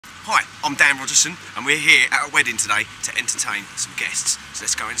Hi, I'm Dan Rogerson and we're here at a wedding today to entertain some guests. So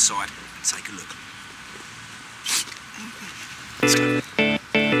let's go inside and take a look. Let's go.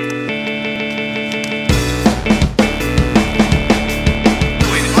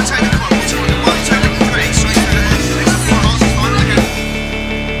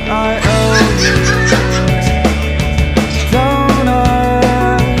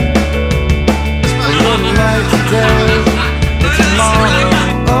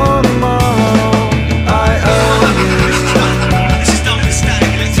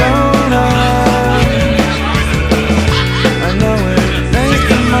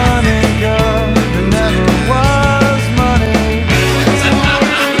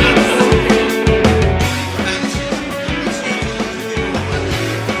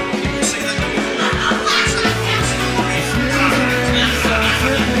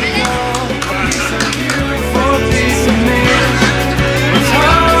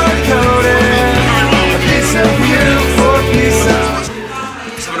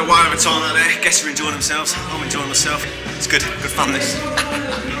 Time out there, guests are enjoying themselves, I'm enjoying myself. It's good fun this.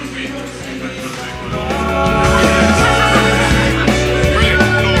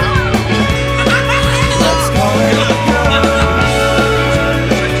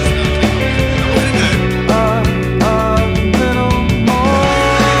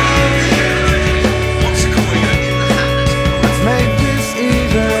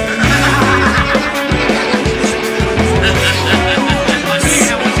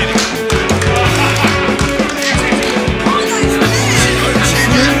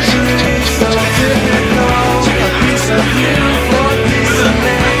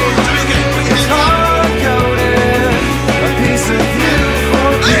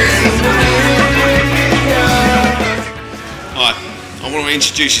 I want to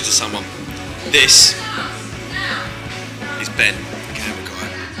introduce you to someone. This is Ben, the camera guy.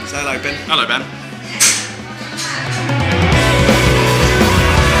 Say hello, Ben. Hello, Ben.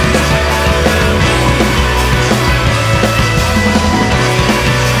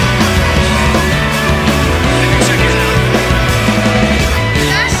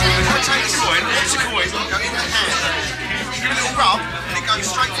 Give it a little rub and it goes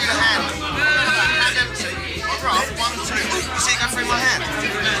straight through the hand. Hand empty. Rub, 1, 2. You see it go through my hand.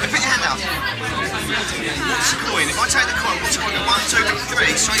 Put your hand out. What's the coin? If I take the coin, what's the coin? 1, 2,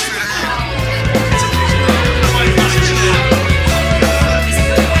 3, straight through the hand.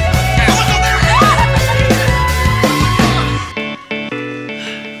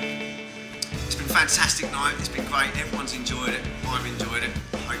 It's been a fantastic night. It's been great. Everyone's enjoyed it. I've enjoyed it.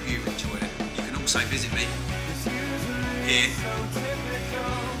 I hope you've enjoyed it. You can also visit me here,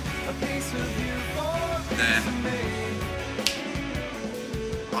 there.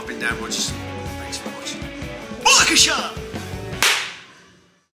 I've been Dan Rogerson. Thanks for watching. Orchestra!